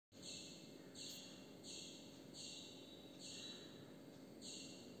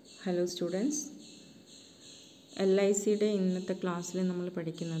Hello students, LICയുടെ ഇന്നത്തെ ക്ലാസ്സിൽ നമ്മൾ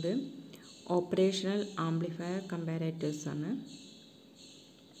പഠിക്കുന്നത് ഓപ്പറേഷണൽ ആംപ്ലിഫയർ കമ്പാരേറ്റേഴ്സ് ആണ്.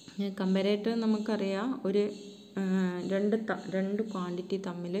 കമ്പാരേറ്റർ നമുക്കറിയാം, ഒരു രണ്ട് ക്വാണ്ടിറ്റി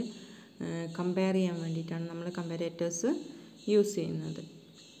തമ്മിൽ കമ്പയർ ചെയ്യാൻ വേണ്ടിയിട്ടാണ് നമ്മൾ കമ്പാരേറ്റേഴ്സ് യൂസ് ചെയ്യുന്നത്.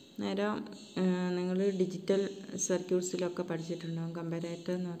 നേരം നിങ്ങൾ ഡിജിറ്റൽ സർക്യൂട്ട്സിലൊക്കെ പഠിച്ചിട്ടുണ്ടാകും.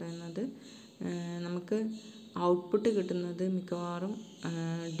 കമ്പാരേറ്റർ എന്ന് പറയുന്നത് നമുക്ക് ഔട്ട്പുട്ട് കിട്ടുന്നത് മിക്കവാറും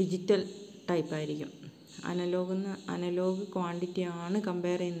ഡിജിറ്റൽ ടൈപ്പായിരിക്കും. അനലോഗ് ക്വാണ്ടിറ്റിയാണ്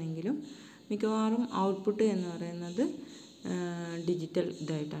കമ്പയർ ചെയ്യുന്നതെങ്കിലും മിക്കവാറും ഔട്ട്പുട്ട് എന്ന് പറയുന്നത് ഡിജിറ്റൽ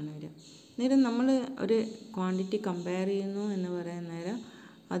ഇതായിട്ടാണ് വരിക. നേരം നമ്മൾ ഒരു ക്വാണ്ടിറ്റി കമ്പയർ ചെയ്യുന്നു എന്ന് പറയുന്ന നേരം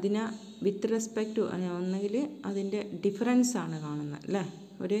അതിനെ വിത്ത് റെസ്പെക്റ്റ് ഒന്നെങ്കിൽ അതിൻ്റെ ഡിഫറൻസാണ് കാണുന്നത് അല്ലേ,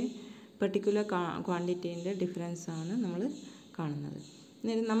 ഒരു പെർട്ടിക്കുലർ ക്വാണ്ടിറ്റീൻ്റെ ഡിഫറൻസാണ് നമ്മൾ കാണുന്നത്.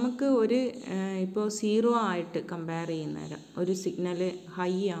 നമുക്ക് ഒരു ഇപ്പോൾ 0 ആയിട്ട് കമ്പയർ ചെയ്യുന്നേരം ഒരു സിഗ്നൽ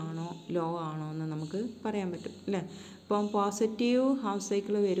ഹൈ ആണോ ലോ ആണോ എന്ന് നമുക്ക് പറയാൻ പറ്റും അല്ലേ. ഇപ്പം പോസിറ്റീവ് ഹാഫ്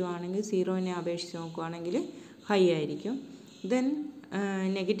സൈക്കിൾ വരുവാണെങ്കിൽ 0നെ അപേക്ഷിച്ച് നോക്കുവാണെങ്കിൽ ഹൈ ആയിരിക്കും. ദെൻ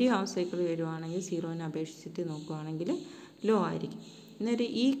നെഗറ്റീവ് ഹാഫ് സൈക്കിൾ വരുവാണെങ്കിൽ 0നെ അപേക്ഷിച്ചിട്ട് നോക്കുവാണെങ്കിൽ ലോ ആയിരിക്കും.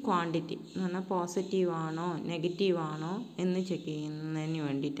 അന്നേരം ഈ ക്വാണ്ടിറ്റി എന്ന് പറഞ്ഞാൽ പോസിറ്റീവ് ആണോ നെഗറ്റീവ് ആണോ എന്ന് ചെക്ക് ചെയ്യുന്നതിന്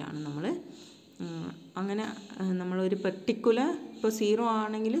വേണ്ടിയിട്ടാണ് അങ്ങനെ നമ്മളൊരു പെർട്ടിക്കുലർ ഇപ്പോൾ 0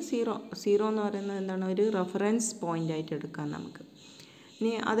 ആണെങ്കിൽ 0 എന്ന് പറയുന്നത് എന്താണ്, ഒരു റെഫറൻസ് പോയിൻ്റ് ആയിട്ട് എടുക്കാം നമുക്ക്.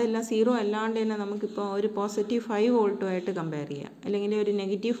 ഇനി അതല്ല 0 അല്ലാണ്ട് തന്നെ നമുക്കിപ്പോൾ ഒരു പോസിറ്റീവ് 5 വോൾട്ടുമായിട്ട് കമ്പയർ ചെയ്യാം, അല്ലെങ്കിൽ ഒരു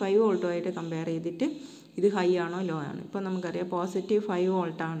നെഗറ്റീവ് 5 വോൾട്ടുമായിട്ട് കമ്പയർ ചെയ്തിട്ട് ഇത് ഹൈ ആണോ ലോ ആണ്. ഇപ്പോൾ നമുക്കറിയാം പോസിറ്റീവ് 5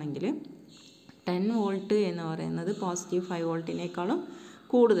 വോൾട്ട് ആണെങ്കിൽ 10 വോൾട്ട് എന്ന് പറയുന്നത് പോസിറ്റീവ് 5 വോൾട്ടിനേക്കാളും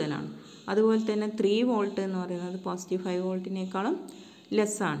കൂടുതലാണ്. അതുപോലെ തന്നെ 3 വോൾട്ട് എന്ന് പറയുന്നത് പോസിറ്റീവ് 5 വോൾട്ടിനേക്കാളും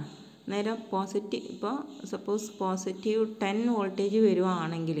ലെസ്സാണ്. നേരം ഇപ്പോൾ സപ്പോസ് പോസിറ്റീവ് 10 വോൾട്ടേജ്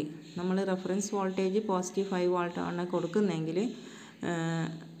വരുവാണെങ്കിൽ നമ്മൾ reference voltage positive 5 വോൾട്ടാണ് കൊടുക്കുന്നതെങ്കിൽ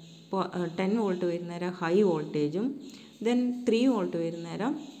 10 volt വരുന്നേരം high വോൾട്ടേജും ദെൻ 3 വോൾട്ട്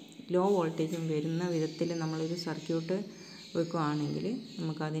വരുന്നേരം ലോ വോൾട്ടേജും വരുന്ന വിധത്തിൽ നമ്മളൊരു സർക്യൂട്ട് വെക്കുകയാണെങ്കിൽ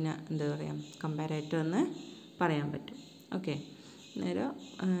നമുക്കതിനെ എന്താ പറയുക, കമ്പാരേറ്റർ എന്ന് പറയാൻ പറ്റും. ഓക്കെ, നേരം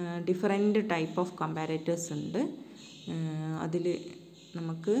ഡിഫറെൻറ്റ് ടൈപ്പ് ഓഫ് കമ്പാരേറ്റേഴ്സ് ഉണ്ട്. അതിൽ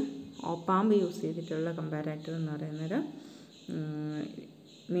നമുക്ക് ഓപ്പാമ്പ് യൂസ് ചെയ്തിട്ടുള്ള കമ്പാരേറ്റർ എന്ന് പറയുന്നത്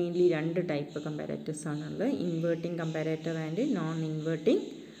മെയിൻലി 2 ടൈപ്പ് കമ്പാരേറ്റേഴ്സ് ആണുള്ളത്, inverting comparator and non inverting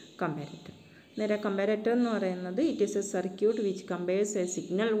comparator. നേരെ കമ്പാരേറ്റർ എന്ന് പറയുന്നത് it is A circuit which compares A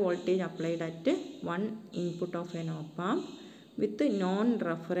signal voltage applied at one input of N op amp with non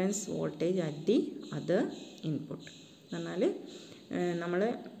reference voltage at the other input. എന്നാൽ നമ്മൾ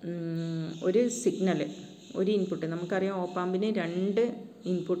ഒരു signal, ഒരു input, നമുക്കറിയാം ഓപ്പാമ്പിന് 2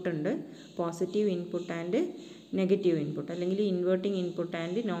 input ഉണ്ട്, positive input and negative input, അല്ലെങ്കിൽ inverting input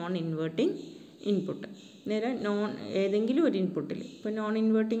and non inverting input. നേരെ ഏതെങ്കിലും ഒരു ഇൻപുട്ടിൽ, ഇപ്പോൾ non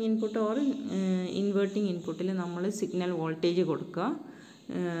inverting input or inverting ഇൻപുട്ടിൽ നമ്മൾ സിഗ്നൽ വോൾട്ടേജ് കൊടുക്കുക.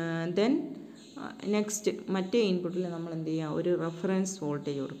 ദെൻ നെക്സ്റ്റ് മറ്റേ ഇൻപുട്ടിൽ നമ്മൾ എന്ത് ചെയ്യുക, ഒരു റെഫറൻസ്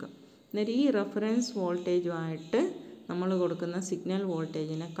വോൾട്ടേജ് കൊടുക്കുക. അന്നേരം ഈ റെഫറൻസ് വോൾട്ടേജുമായിട്ട് നമ്മൾ കൊടുക്കുന്ന സിഗ്നൽ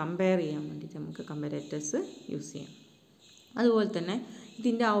വോൾട്ടേജിനെ കമ്പയർ ചെയ്യാൻ വേണ്ടിയിട്ട് നമുക്ക് കമ്പാരേറ്റേഴ്സ് യൂസ് ചെയ്യാം. അതുപോലെ തന്നെ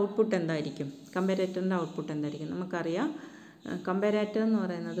ഇതിൻ്റെ ഔട്ട്പുട്ട് എന്തായിരിക്കും, കമ്പാരേറ്ററിൻ്റെ ഔട്ട്പുട്ട് എന്തായിരിക്കും നമുക്കറിയാം. കമ്പാരേറ്റർ എന്ന്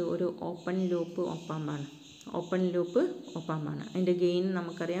പറയുന്നത് ഒരു ഓപ്പൺ ലൂപ്പ് ഓപ്പാമ്പാണ്. അതിൻ്റെ ഗെയിൻ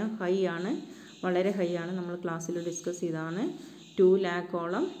നമുക്കറിയാം ഹൈ ആണ്, വളരെ ഹൈ ആണ്. നമ്മൾ ക്ലാസ്സിൽ ഡിസ്കസ് ചെയ്താണ് 2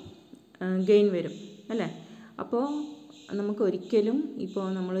 ലാക്കോളം ഗെയിൻ വരും അല്ലേ. അപ്പോൾ നമുക്ക് ഒരിക്കലും ഇപ്പോൾ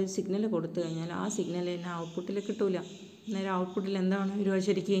നമ്മൾ സിഗ്നൽ കൊടുത്തു കഴിഞ്ഞാൽ ആ സിഗ്നൽ തന്നെ ഔട്ട്പുട്ടിൽ കിട്ടില്ല. അന്നേരം ഔട്ട്പുട്ടിൽ എന്താണ് ഒരു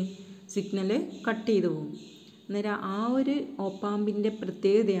ശരിക്കും സിഗ്നൽ കട്ട് ചെയ്തു പോകും. അന്നേരം ആ ഒരു ഓപ്പാമ്പിൻ്റെ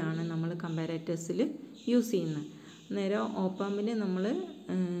പ്രത്യേകതയാണ് നമ്മൾ കമ്പാരേറ്റേഴ്സിൽ യൂസ് ചെയ്യുന്നത്. അന്നേരം ഓപ്പാമ്പിന് നമ്മൾ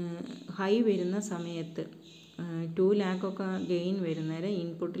ഹൈ വരുന്ന സമയത്ത് 2 ലാക്കൊക്കെ ഗെയിൻ വരുന്നേരം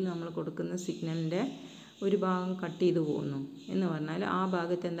ഇൻപുട്ടിൽ നമ്മൾ കൊടുക്കുന്ന സിഗ്നലിൻ്റെ ഒരു ഭാഗം കട്ട് ചെയ്തു പോകുന്നു എന്ന് പറഞ്ഞാൽ ആ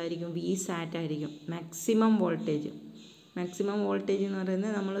ഭാഗത്ത് എന്തായിരിക്കും, VSAT ആയിരിക്കും, മാക്സിമം വോൾട്ടേജ് എന്ന്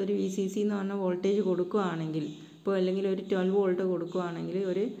പറയുന്നത് നമ്മളൊരു VCC എന്ന് പറഞ്ഞ വോൾട്ടേജ് കൊടുക്കുകയാണെങ്കിൽ, ഇപ്പോൾ അല്ലെങ്കിൽ ഒരു 12 വോൾട്ട് കൊടുക്കുകയാണെങ്കിൽ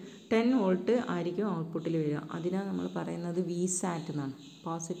ഒരു 10 വോൾട്ട് ആയിരിക്കും ഔട്ട്പുട്ടിൽ വരിക. അതിനാണ് നമ്മൾ പറയുന്നത് VSAT എന്നാണ്,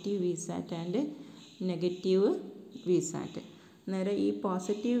 positive VSAT and negative VSAT. അന്നേരം ഈ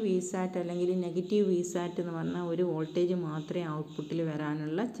പോസിറ്റീവ് VSAT അല്ലെങ്കിൽ നെഗറ്റീവ് VSAT എന്ന് പറഞ്ഞാൽ ഒരു വോൾട്ടേജ് മാത്രമേ ഔട്ട്പുട്ടിൽ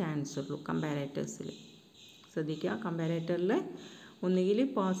വരാനുള്ള ചാൻസ് ഉള്ളൂ കമ്പാരേറ്റേഴ്സിൽ. ശ്രദ്ധിക്കുക, കമ്പാരേറ്ററിൽ ഒന്നുകിൽ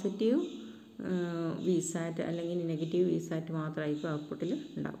പോസിറ്റീവ് VSAT അല്ലെങ്കിൽ നെഗറ്റീവ് VSAT മാത്രമായിരിക്കും ഔട്ട്പുട്ടിൽ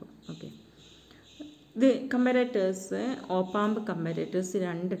ഉണ്ടാകും. ഓക്കെ, ഇത് കമ്പാരേറ്റേഴ്സ്, ഓപ്പാമ്പ് കമ്പാരേറ്റേഴ്സ്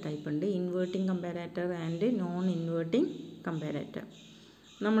 2 ടൈപ്പ് ഉണ്ട്, inverting comparator and non inverting comparator.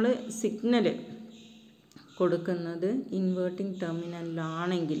 നമ്മൾ സിഗ്നൽ കൊടുക്കുന്നത് ഇൻവേർട്ടിംഗ്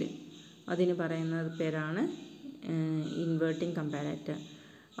ടെർമിനലിലാണെങ്കിൽ അതിന് പറയുന്ന പേരാണ് ഇൻവേർട്ടിംഗ് കമ്പാരേറ്റർ.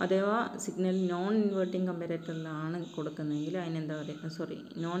 അഥവാ സിഗ്നൽ നോൺ ഇൻവേർട്ടിംഗ് കമ്പാരറ്ററിലാണ് കൊടുക്കുന്നതെങ്കിൽ അതിനെന്താ പറയുക,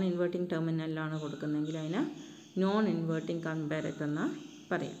 നോൺ ഇൻവേർട്ടിംഗ് ടെർമിനലിലാണ് കൊടുക്കുന്നതെങ്കിൽ അതിനെ നോൺ ഇൻവേർട്ടിംഗ് കമ്പാരറ്റർ എന്ന്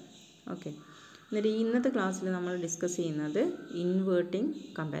പറയാം. ഓക്കെ. എന്നിട്ട് ഇന്നത്തെ ക്ലാസ്സിൽ നമ്മൾ ഡിസ്കസ് ചെയ്യുന്നത് ഇൻവേർട്ടിംഗ്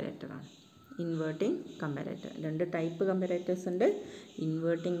കമ്പാരറ്ററാണ്. ഇൻവേർട്ടിംഗ് കമ്പാരറ്റർ, 2 ടൈപ്പ് കമ്പാരറ്റേഴ്സ് ഉണ്ട്,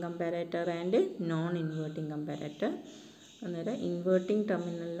 inverting comparator and non inverting comparator. അന്നേരം ഇൻവേർട്ടിംഗ്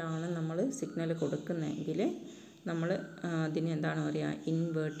ടെർമിനലിലാണ് നമ്മൾ സിഗ്നൽ കൊടുക്കുന്നതെങ്കിൽ നമ്മൾ അതിന് എന്താണ് പറയുക,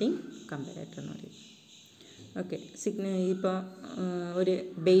 ഇൻവേർട്ടിംഗ് കമ്പാരറ്റർ എന്ന് പറയും. ഓക്കെ. ഇപ്പോൾ ഒരു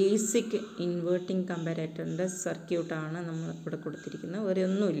ബേസിക് ഇൻവേർട്ടിംഗ് കമ്പാരറ്ററിൻ്റെ സർക്യൂട്ടാണ് നമ്മൾ ഇവിടെ കൊടുത്തിരിക്കുന്നത്.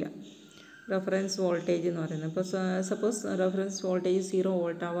 ഒരൊന്നുമില്ല, റെഫറൻസ് വോൾട്ടേജ് എന്ന് പറയുന്നത്. ഇപ്പോൾ സപ്പോസ് റെഫറൻസ് വോൾട്ടേജ് 0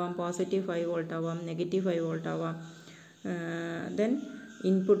 വോൾട്ട് ആവാം, പോസിറ്റീവ് 5 വോൾട്ട് ആവാം, നെഗറ്റീവ് 5 വോൾട്ട് ആവാം. ദെൻ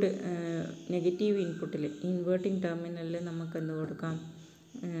ഇൻപുട്ട്, നെഗറ്റീവ് ഇൻപുട്ടിൽ ഇൻവേർട്ടിംഗ് ടെർമിനലിൽ നമുക്ക് എന്ത് കൊടുക്കാം,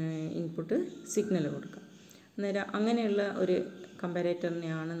 ഇൻപുട്ട് സിഗ്നൽ കൊടുക്കാം. അന്നേരം അങ്ങനെയുള്ള ഒരു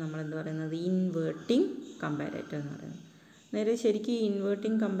കമ്പാരറ്ററിനെയാണ് നമ്മളെന്ത് പറയുന്നത്, ഇൻവേർട്ടിംഗ് കമ്പാരറ്റർ എന്ന് പറയുന്നത്. നേരെ ശരിക്കും ഈ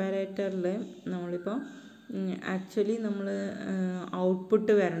ഇൻവേർട്ടിംഗ് കമ്പാരറ്ററിൽ നമ്മളിപ്പോൾ ആക്ച്വലി നമ്മൾ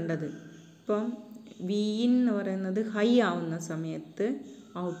ഔട്ട്പുട്ട് വരേണ്ടത് ഇപ്പം Vin എന്ന് പറയുന്നത് ഹൈ ആവുന്ന സമയത്ത്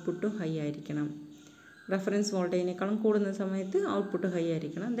ഔട്ട്പുട്ടും ഹൈ ആയിരിക്കണം. റെഫറൻസ് വോൾട്ടേജിനേക്കാളും കൂടുന്ന സമയത്ത് ഔട്ട്പുട്ട് ഹൈ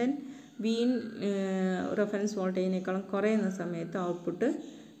ആയിരിക്കണം. ദെൻ Vin റെഫറൻസ് വോൾട്ടേജിനേക്കാളും കുറയുന്ന സമയത്ത് ഔട്ട്പുട്ട്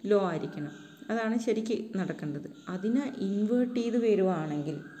ലോ ആയിരിക്കണം. അതാണ് ശരിക്ക് നടക്കേണ്ടത്. അതിനെ ഇൻവേർട്ട് ചെയ്ത്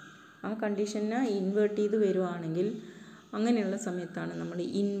വരുവാണെങ്കിൽ, ആ കണ്ടീഷനെ ഇൻവേർട്ട് ചെയ്ത് വരുവാണെങ്കിൽ അങ്ങനെയുള്ള സമയത്താണ് നമ്മൾ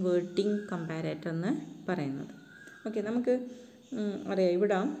ഇൻവേർട്ടിംഗ് കമ്പാരറ്റർ എന്ന് പറയുന്നത്. ഓക്കെ. നമുക്ക് അറിയാം,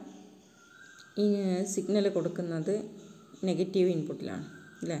 ഇവിടെ ഈ സിഗ്നൽ കൊടുക്കുന്നത് നെഗറ്റീവ് ഇൻപുട്ടിലാണ്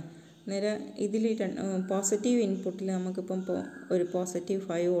അല്ലേ. നേരെ ഇതിൽ പോസിറ്റീവ് ഇൻപുട്ടിൽ നമുക്കിപ്പം ഒരു പോസിറ്റീവ്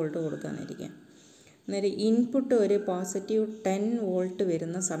 5 വോൾട്ട് കൊടുക്കാമെന്നിരിക്കാം. നേരെ ഇൻപുട്ട് ഒരു പോസിറ്റീവ് 10 വോൾട്ട്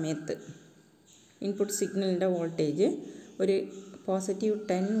വരുന്ന സമയത്ത്, ഇൻപുട്ട് സിഗ്നലിൻ്റെ വോൾട്ടേജ് ഒരു പോസിറ്റീവ്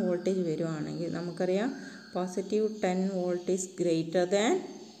 10 വോൾട്ടേജ് വരുവാണെങ്കിൽ നമുക്കറിയാം positive 10 volt is greater than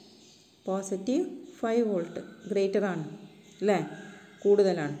positive 5 volt, greater ആണ് അല്ലേ,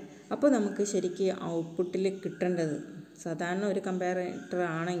 കൂടുതലാണ്. അപ്പോൾ നമുക്ക് ശരിക്കും ഔട്ട്പുട്ടിൽ കിട്ടേണ്ടത്, സാധാരണ ഒരു കമ്പാരറ്റർ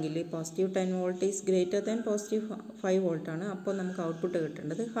ആണെങ്കിൽ positive 10 volt is greater than positive 5 വോൾട്ടാണ്. അപ്പോൾ നമുക്ക് ഔട്ട്പുട്ട്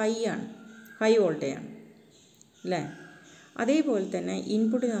കിട്ടേണ്ടത് ഹൈ വോൾട്ടേജ് ആണ് അല്ലേ. അതേപോലെ തന്നെ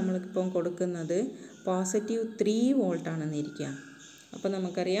ഇൻപുട്ട് നമ്മളിപ്പം കൊടുക്കുന്നത് പോസിറ്റീവ് 3 വോൾട്ടാണെന്ന് ഇരിക്കുക. അപ്പോൾ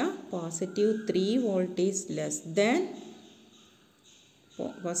നമുക്കറിയാം positive 3 volt is less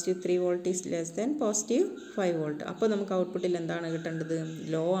than positive 5 volt. അപ്പോൾ നമുക്ക് ഔട്ട്പുട്ടിൽ എന്താണ് കിട്ടേണ്ടത്,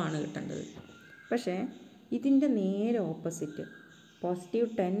 ലോ ആണ് കിട്ടേണ്ടത്. പക്ഷേ ഇതിൻ്റെ നേരെ opposite, positive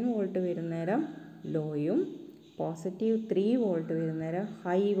 10 volt വരുന്നേരം ലോയും positive 3 volt വരുന്നേരം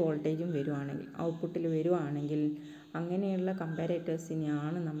high വോൾട്ടേജും വരുവാണെങ്കിൽ, ഔട്ട്പുട്ടിൽ വരുവാണെങ്കിൽ അങ്ങനെയുള്ള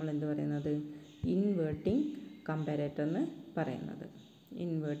കമ്പാരറ്റേഴ്സിനെയാണ് നമ്മൾ എന്ത് പറയുന്നത്, ഇൻവേർട്ടിംഗ് കമ്പാരറ്റർ എന്ന് പറയുന്നത്.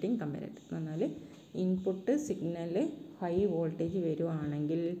 ഇൻവേർട്ടിംഗ് കമ്പാരറ്റർ എന്ന് പറഞ്ഞാൽ ഇൻപുട്ട് സിഗ്നൽ ഹൈ വോൾട്ടേജ്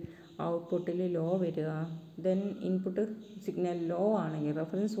വരുവാണെങ്കിൽ ഔട്ട്പുട്ടിൽ ലോ വരിക. ദെൻ ഇൻപുട്ട് സിഗ്നൽ ലോ ആണെങ്കിൽ,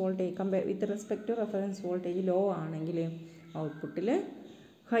 reference voltage with respect to reference voltage law ആണെങ്കിൽ ഔട്ട്പുട്ടിൽ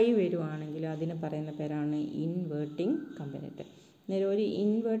ഹൈ വരുവാണെങ്കിൽ അതിന് പറയുന്ന പേരാണ് ഇൻവേർട്ടിംഗ് കമ്പാരറ്റർ. നേരെ ഒരു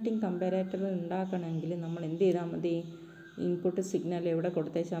ഇൻവേർട്ടിംഗ് കമ്പാരറ്റർ ഉണ്ടാക്കണമെങ്കിൽ നമ്മൾ എന്ത് ചെയ്താൽ മതി, ഇൻപുട്ട് സിഗ്നൽ എവിടെ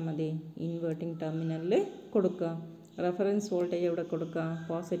കൊടുത്തേച്ചാൽ മതി, ഇൻവേർട്ടിംഗ് ടെർമിനലിൽ കൊടുക്കുക. റെഫറൻസ് വോൾട്ടേജ് എവിടെ കൊടുക്കുക,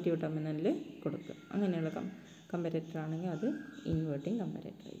 പോസിറ്റീവ് ടെർമിനലിൽ കൊടുക്കുക. അങ്ങനെയുള്ള കമ്പാരറ്റർ ആണെങ്കിൽ അത് ഇൻവേർട്ടിംഗ്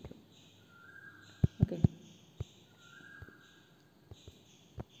കമ്പാരറ്റർ ആയിരിക്കും. ഓക്കെ.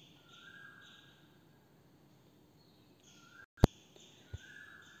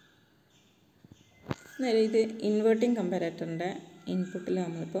 നേരെ ഇത് ഇൻവേർട്ടിംഗ് കമ്പാരറ്ററിൻ്റെ ഇൻപുട്ടിൽ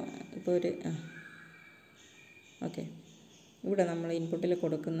നമ്മളിപ്പോൾ ഒരു ഓക്കെ, ഇവിടെ നമ്മൾ ഇൻപുട്ടിൽ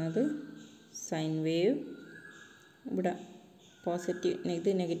കൊടുക്കുന്നത് സൈൻ വേവ്, ഇവിടെ പോസിറ്റീവ്, ഇത്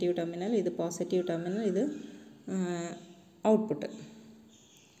നെഗറ്റീവ് ടെർമിനൽ, ഇത് പോസിറ്റീവ് ടെർമിനൽ, ഇത് ഔട്ട്പുട്ട്.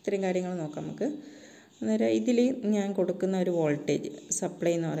 ഇത്രയും കാര്യങ്ങൾ നോക്കാം നമുക്ക്. അന്നേരം ഇതിൽ ഞാൻ കൊടുക്കുന്ന ഒരു വോൾട്ടേജ്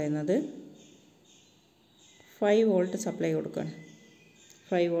സപ്ലൈ എന്ന് പറയുന്നത് 5 വോൾട്ട് സപ്ലൈ കൊടുക്കുകയാണ്.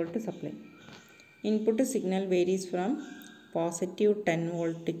 5 volt supply. Input signal varies from positive 10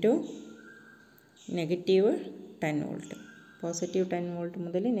 volt to negative 10 volt. Positive 10 volt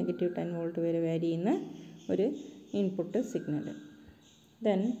മുതൽ നെഗറ്റീവ് 10 വോൾട്ട് വരെ വാരി ചെയ്യുന്ന ഒരു ഇൻപുട്ട് സിഗ്നൽ.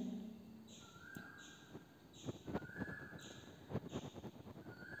 ദെൻ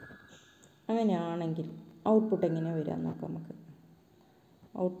അങ്ങനെയാണെങ്കിൽ ഔട്ട്പുട്ട് എങ്ങനെ വരിക നോക്കാം നമുക്ക്.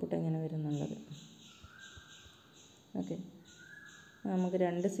 ഔട്ട്പുട്ട് എങ്ങനെ വരുന്നുള്ളത്. ഓക്കെ, നമുക്ക്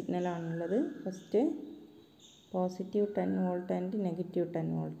 2 സിഗ്നലാണുള്ളത്. First positive 10 volt and negative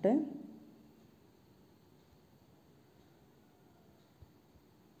 10 volt.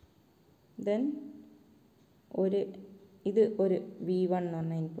 Then ഒരു ഇത് ഒരു V1 എന്ന്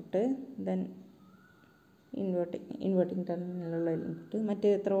പറഞ്ഞ ഇൻപുട്ട്, ദെൻ ഇൻവേർട്ടിംഗ് ടെർമിനലുള്ള ഇൻപുട്ട്. മറ്റേ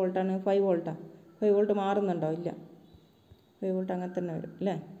എത്ര വോൾട്ടാണ്? 5 വോൾട്ടാണ്. 5 വോൾട്ട് മാറുന്നുണ്ടോ? ഇല്ല, 5 വോൾട്ട് അങ്ങനെ തന്നെ വരും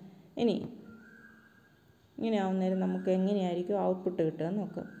അല്ലേ. ഇനി ഇങ്ങനെ ആവുന്നേരം നമുക്ക് എങ്ങനെയായിരിക്കും ഔട്ട്പുട്ട് കിട്ടുക എന്ന്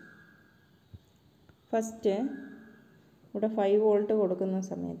നോക്കാം. ഫസ്റ്റ് ഇവിടെ 5 വോൾട്ട് കൊടുക്കുന്ന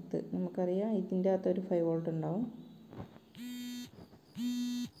സമയത്ത് നമുക്കറിയാം ഇതിൻ്റെ അകത്തൊരു 5 വോൾട്ട് ഉണ്ടാവും.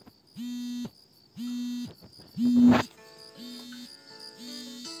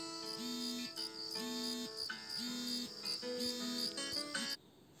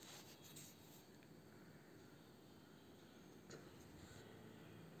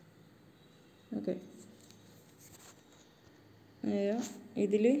 ഓക്കെ,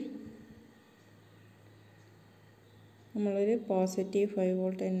 ഇതിൽ നമ്മളൊരു positive 5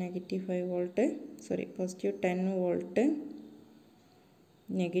 volt negative 5 volt positive 10 volt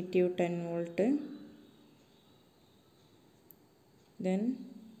negative 10 volt then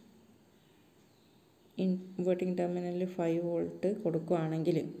inverting ടെർമിനലിൽ 5 വോൾട്ട്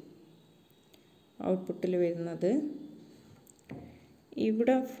കൊടുക്കുകയാണെങ്കിൽ ഔട്ട്പുട്ടിൽ വരുന്നത്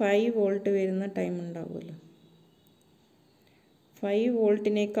ഇവിടെ 5 വോൾട്ട് വരുന്ന ടൈം ഉണ്ടാവുമല്ലോ, 5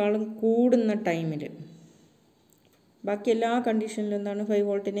 വോൾട്ടിനേക്കാളും കൂടുന്ന ടൈമിൽ, ബാക്കി എല്ലാ കണ്ടീഷനിലും എന്താണ് 5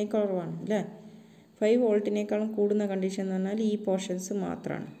 വോൾട്ടിനെ കുറവാണ് അല്ലേ. 5 വോൾട്ടിനേക്കാളും കൂടുന്ന കണ്ടീഷൻ എന്ന് പറഞ്ഞാൽ ഈ പോർഷൻസ്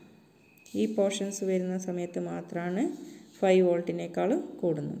മാത്രമാണ്. ഈ പോർഷൻസ് വരുന്ന സമയത്ത് മാത്രമാണ് 5 വോൾട്ടിനേക്കാളും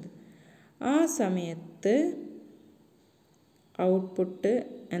കൂടുന്നത്. ആ സമയത്ത് ഔട്ട്പുട്ട്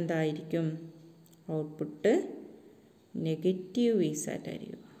എന്തായിരിക്കും? ഔട്ട്പുട്ട് നെഗറ്റീവ് Vsat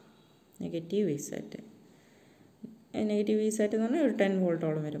ആയിരിക്കും. നെഗറ്റീവ് Vsat എന്ന് പറഞ്ഞാൽ ഒരു 10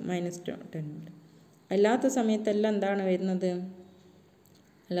 വോൾട്ടോളം വരും, -10 വോൾട്ട്. അല്ലാത്ത സമയത്തെല്ലാം എന്താണ് വരുന്നത്?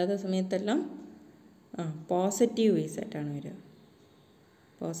 അല്ലാത്ത സമയത്തെല്ലാം പോസിറ്റീവ് Vsat ആണ് വരിക,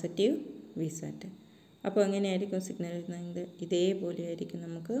 പോസിറ്റീവ് Vsat. അപ്പോൾ എങ്ങനെയായിരിക്കും സിഗ്നൽ വരുന്നത്? ഇതേപോലെ ആയിരിക്കും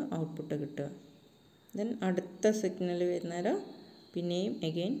നമുക്ക് ഔട്ട്പുട്ട് കിട്ടുക. ദെൻ അടുത്ത സിഗ്നൽ വരുന്നേരം പിന്നെയും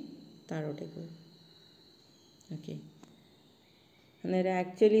എഗെയിൻ താഴോട്ടേക്ക് പോകും. ഓക്കെ, അന്നേരം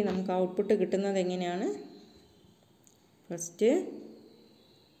ആക്ച്വലി നമുക്ക് ഔട്ട്പുട്ട് കിട്ടുന്നത് എങ്ങനെയാണ്? ഫസ്റ്റ്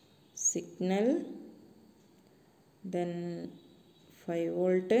സിഗ്നൽ, ദെൻ 5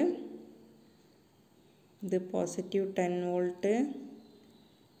 വോൾട്ട്, ഇത് പോസിറ്റീവ് 10 വോൾട്ട്,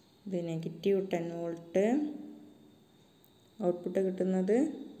 ഇത് നെഗറ്റീവ് 10 വോൾട്ട്. ഔട്ട്പുട്ട് കിട്ടുന്നത്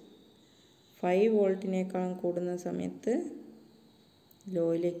 5 വോൾട്ടിനേക്കാളും കൂടുന്ന സമയത്ത്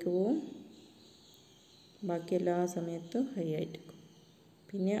ലോയിലേക്ക് പോവും, ബാക്കി എല്ലാ സമയത്തും ഹൈ ആയിരിക്കും.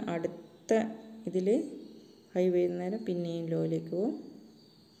 പിന്നെ അടുത്ത ഇതിൽ ഹൈ വരുന്നേരം പിന്നെയും ലോയിലേക്ക് പോവും.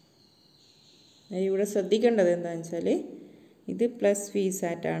 ഇവിടെ ശ്രദ്ധിക്കേണ്ടത് എന്താണെന്ന് വെച്ചാൽ ഇത് പ്ലസ്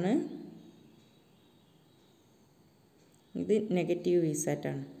Vsat ആണ്, ഇത് നെഗറ്റീവ് Vsat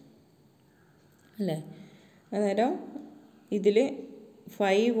ആണ് അല്ലേ. അന്നേരം ഇതിൽ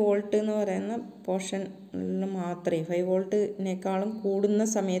 5 വോൾട്ട് എന്ന് പറയുന്ന പോർഷനിൽ മാത്രമേ 5 വോൾട്ടിനേക്കാളും കൂടുന്ന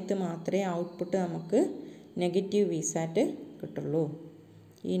സമയത്ത് മാത്രമേ ഔട്ട്പുട്ട് നമുക്ക് നെഗറ്റീവ് Vsat കിട്ടുള്ളൂ.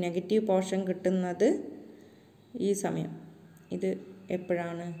 ഈ നെഗറ്റീവ് പോർഷൻ കിട്ടുന്നത് ഈ സമയം, ഇത്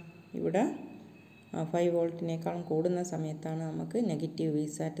എപ്പോഴാണ്? ഇവിടെ 5 വോൾട്ടിനേക്കാളും കൂടുന്ന സമയത്താണ് നമുക്ക് നെഗറ്റീവ്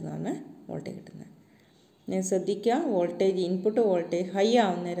Vsat എന്ന് പറഞ്ഞ വോൾട്ടേജ് കിട്ടുന്നത്. ഞാൻ ശ്രദ്ധിക്കുക, വോൾട്ടേജ് ഇൻപുട്ട് വോൾട്ടേജ് ഹൈ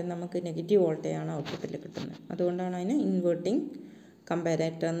ആവുന്നേരം നമുക്ക് നെഗറ്റീവ് വോൾട്ടേജ് ആണ് ഔട്ട്പുട്ടിൽ കിട്ടുന്നത്. അതുകൊണ്ടാണ് അതിന് ഇൻവേർട്ടിംഗ്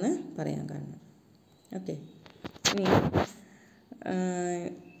കമ്പാരേറ്റർ എന്ന് പറയാൻ കാരണം. ഓക്കെ, ഇനി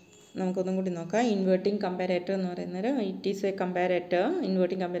നമുക്കൊന്നും കൂടി നോക്കാം. ഇൻവേർട്ടിംഗ് കമ്പാരേറ്റർ എന്ന് പറയുന്നത് it is A comparator,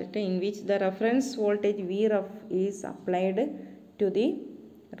 inverting comparator in which the reference voltage Vref is applied to the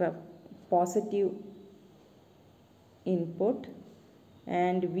positive input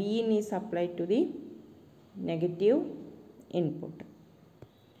and Vin is applied to the negative input.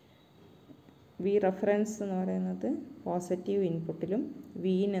 V reference എന്ന് പറയുന്നത് positive ഇൻപുട്ടിലും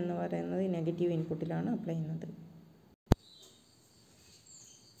Vin എന്ന് പറയുന്നത് negative ഇൻപുട്ടിലാണ് apply ചെയ്യുന്നത്.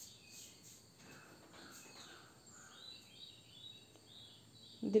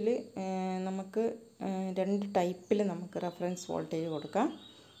 ഇതിൽ നമുക്ക് രണ്ട് ടൈപ്പിൽ നമുക്ക് റെഫറൻസ് വോൾട്ടേജ് കൊടുക്കാം.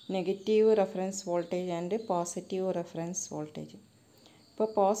 Negative reference voltage and positive reference voltage. ഇപ്പോൾ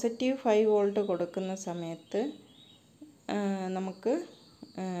പോസിറ്റീവ് 5 വോൾട്ട് കൊടുക്കുന്ന സമയത്ത് നമുക്ക്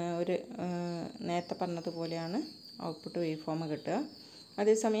ഒരു നേരത്തെ പറഞ്ഞതുപോലെയാണ് ഔട്ട്പുട്ട് വേവ് ഫോം കിട്ടുക.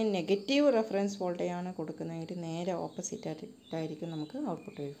 അതേസമയം നെഗറ്റീവ് റെഫറൻസ് വോൾട്ടേജ് ആണ് കൊടുക്കുന്നതെങ്കിൽ നേരെ ഓപ്പോസിറ്റ് ആയിട്ടായിരിക്കും നമുക്ക്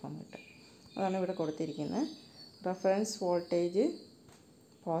ഔട്ട്പുട്ട് വേവ് ഫോം കിട്ടുക. അതാണ് ഇവിടെ കൊടുത്തിരിക്കുന്നത്. റെഫറൻസ് വോൾട്ടേജ്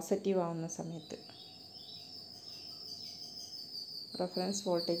പോസിറ്റീവ് ആവുന്ന സമയത്ത് റെഫറൻസ്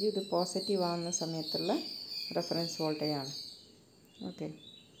വോൾട്ടേജ് ഇത് പോസിറ്റീവ് ആവുന്ന സമയത്തുള്ള റെഫറൻസ് വോൾട്ടേജ് ആണ്. Okay,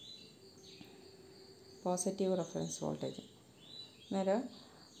 positive reference voltage. അന്നേരം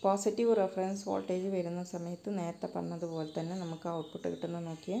പോസിറ്റീവ് റെഫറൻസ് വോൾട്ടേജ് വരുന്ന സമയത്ത് നേരത്തെ പറഞ്ഞതുപോലെ തന്നെ നമുക്ക് ഔട്ട്പുട്ട് കിട്ടുന്നത്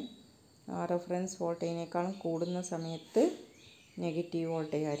നോക്കിയാൽ ആ റെഫറൻസ് വോൾട്ടേജിനേക്കാളും കൂടുന്ന സമയത്ത് നെഗറ്റീവ്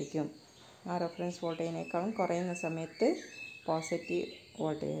വോൾട്ടേജ് ആയിരിക്കും. ആ റെഫറൻസ് വോൾട്ടേജിനേക്കാളും കുറയുന്ന സമയത്ത് പോസിറ്റീവ്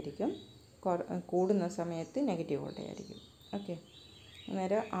വോൾട്ടേജ് ആയിരിക്കും. കൂടുന്ന സമയത്ത് നെഗറ്റീവ് വോൾട്ടേജ് ആയിരിക്കും. ഓക്കെ,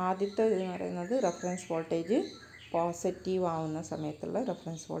 അന്നേരം ആദ്യത്തെ എന്ന് പറയുന്നത് റെഫറൻസ് വോൾട്ടേജ് പോസിറ്റീവ് ആവുന്ന സമയത്തുള്ള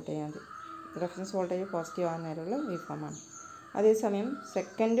റെഫറൻസ് വോൾട്ടേജ് പോസിറ്റീവ് ആവുന്ന നേരമുള്ള വേവ് ഫോമാണ്. അതേസമയം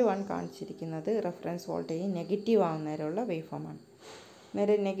സെക്കൻഡ് വൺ കാണിച്ചിരിക്കുന്നത് റെഫറൻസ് വോൾട്ടേജ് നെഗറ്റീവ് ആവുന്ന നേരമുള്ള വേവ് ഫോമാണ്.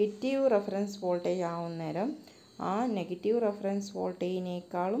 നേരെ നെഗറ്റീവ് റെഫറൻസ് വോൾട്ടേജ് ആവുന്ന നേരം ആ നെഗറ്റീവ് റെഫറൻസ്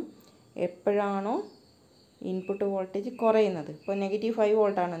വോൾട്ടേജിനേക്കാളും എപ്പോഴാണോ ഇൻപുട്ട് വോൾട്ടേജ് കുറയുന്നത്, ഇപ്പോൾ -5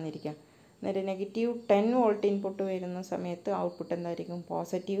 വോൾട്ടാണെന്നിരിക്കാം, നേരെ -10 വോൾട്ട് ഇൻപുട്ട് വരുന്ന സമയത്ത് ഔട്ട്പുട്ട് എന്തായിരിക്കും?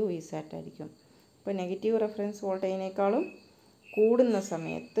 പോസിറ്റീവ് വിസാറ്റ് ആയിരിക്കും. ഇപ്പോൾ നെഗറ്റീവ് റെഫറൻസ് വോൾട്ടേജിനേക്കാളും കൂടുന്ന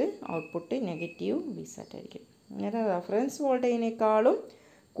സമയത്ത് ഔട്ട്പുട്ട് നെഗറ്റീവ് വിസാറ്റ് ആയിരിക്കും. അന്നേരം റെഫറൻസ് വോൾട്ടേജിനേക്കാളും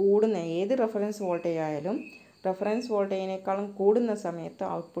കൂടുന്ന ഏത് റെഫറൻസ് വോൾട്ടേജ് ആയാലും റെഫറൻസ് വോൾട്ടേജിനേക്കാളും കൂടുന്ന സമയത്ത്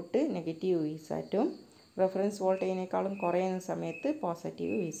ഔട്ട്പുട്ട് നെഗറ്റീവ് വിസാറ്റും റെഫറൻസ് വോൾട്ടേജിനേക്കാളും കുറയുന്ന സമയത്ത്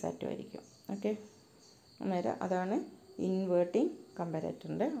പോസിറ്റീവ് വിസാറ്റും ആയിരിക്കും. ഓക്കെ, അന്നേരം അതാണ് ഇൻവേർട്ടിംഗ്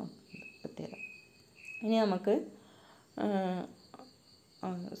കമ്പാരേറ്ററിൻ്റെ പ്രത്യേകത. ഇനി നമുക്ക്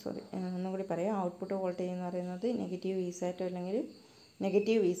ഒന്നുകൂടി പറയാം. ഔട്ട്പുട്ട് വോൾട്ടേജ് എന്ന് പറയുന്നത് നെഗറ്റീവ് വിസാറ്റോ അല്ലെങ്കിൽ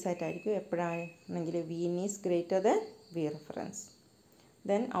നെഗറ്റീവ് വിസാറ്റ് ആയിരിക്കും എപ്പോഴാണെങ്കിൽ Vin is greater than V reference.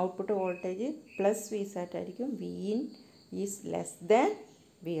 Then output voltage plus Vsat ആയിരിക്കും Vin is less than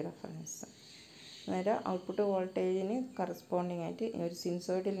V reference. അന്നേരം ഔട്ട്പുട്ട് വോൾട്ടേജിന് കറസ്പോണ്ടിങ് ആയിട്ട് ഒരു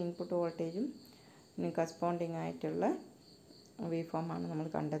സിനുസോയ്ഡൽ ഇൻപുട്ട് വോൾട്ടേജും കറസ്പോണ്ടിങ് ആയിട്ടുള്ള വേവ് ഫോമാണ് നമ്മൾ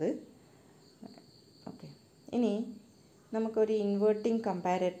കണ്ടത്. ഓക്കെ, ഇനി നമുക്കൊരു ഇൻവേർട്ടിംഗ്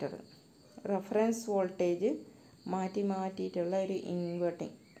കമ്പാരേറ്റർ റെഫറൻസ് വോൾട്ടേജ് മാറ്റിയിട്ടുള്ള ഒരു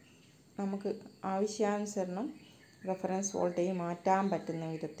ഇൻവേർട്ടിംഗ്, നമുക്ക് ആവശ്യാനുസരണം റെഫറൻസ് വോൾട്ടേജ് മാറ്റാൻ പറ്റുന്ന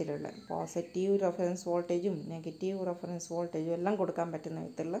വിധത്തിലുള്ള പോസിറ്റീവ് റെഫറൻസ് വോൾട്ടേജും നെഗറ്റീവ് റെഫറൻസ് വോൾട്ടേജും എല്ലാം കൊടുക്കാൻ പറ്റുന്ന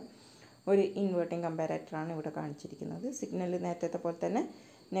വിധത്തിലുള്ള ഒരു ഇൻവേർട്ടിംഗ് കമ്പാരേറ്ററാണ് ഇവിടെ കാണിച്ചിരിക്കുന്നത്. സിഗ്നൽ നേരത്തെ പോലെ തന്നെ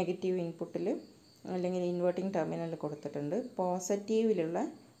നെഗറ്റീവ് ഇൻപുട്ടിൽ അല്ലെങ്കിൽ ഇൻവേർട്ടിംഗ് ടെർമിനലിൽ കൊടുത്തിട്ടുണ്ട്. പോസിറ്റീവിലുള്ള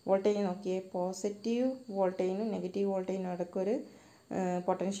വോൾട്ടേജ് നോക്കിയേ, പോസിറ്റീവ് വോൾട്ടേജിനും നെഗറ്റീവ് വോൾട്ടേജിനും ഇടയ്ക്കൊരു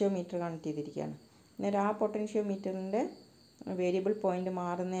പൊട്ടൻഷ്യോമീറ്റർ കണക്ട് ചെയ്തിരിക്കുകയാണ്. അന്നേരം ആ പൊട്ടൻഷ്യോമീറ്ററിൻ്റെ വേരിയബിൾ പോയിൻ്റ്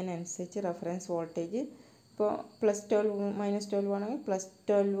മാറുന്നതിനനുസരിച്ച് റെഫറൻസ് വോൾട്ടേജ് ഇപ്പോൾ +12 -12 ആണെങ്കിൽ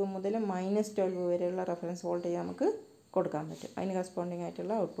 +12 മുതൽ -12 വരെയുള്ള റെഫറൻസ് വോൾട്ടേജ് നമുക്ക് കൊടുക്കാൻ പറ്റും. അതിന് കറസ്പോണ്ടിങ്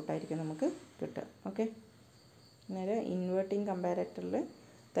ആയിട്ടുള്ള ഔട്ട്പുട്ടായിരിക്കും നമുക്ക് കിട്ടുക. ഓക്കെ, അന്നേരം ഇൻവേർട്ടിംഗ് കമ്പാരേറ്ററിൽ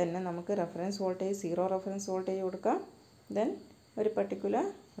തന്നെ നമുക്ക് റെഫറൻസ് വോൾട്ടേജ് 0 റെഫറൻസ് വോൾട്ടേജ് കൊടുക്കാം, ദെൻ ഒരു പർട്ടിക്കുലർ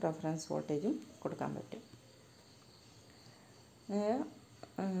റെഫറൻസ് വോൾട്ടേജും കൊടുക്കാൻ പറ്റും.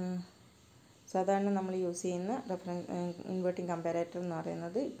 സാധാരണ നമ്മൾ യൂസ് ചെയ്യുന്ന ഇൻവേർട്ടിംഗ് കമ്പാരേറ്റർ എന്ന്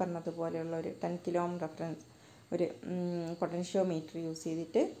പറയുന്നത് പറഞ്ഞതുപോലെയുള്ള ഒരു 10 kilo ohm റെഫറൻസ് ഒരു പൊട്ടൻഷ്യോമീറ്റർ യൂസ്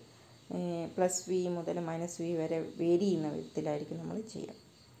ചെയ്തിട്ട് +V മുതൽ -V വരെ വേരി ചെയ്യുന്ന വിധത്തിലായിരിക്കും നമ്മൾ ചെയ്യുക.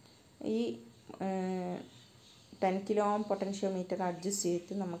 ഈ 10 kilo ohm പൊട്ടൻഷ്യോമീറ്റർ അഡ്ജസ്റ്റ്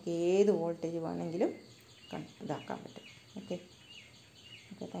ചെയ്തിട്ട് നമുക്ക് ഏത് വോൾട്ടേജ് വേണമെങ്കിലും ഇതാക്കാൻ പറ്റും. Okay,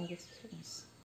 thank you students.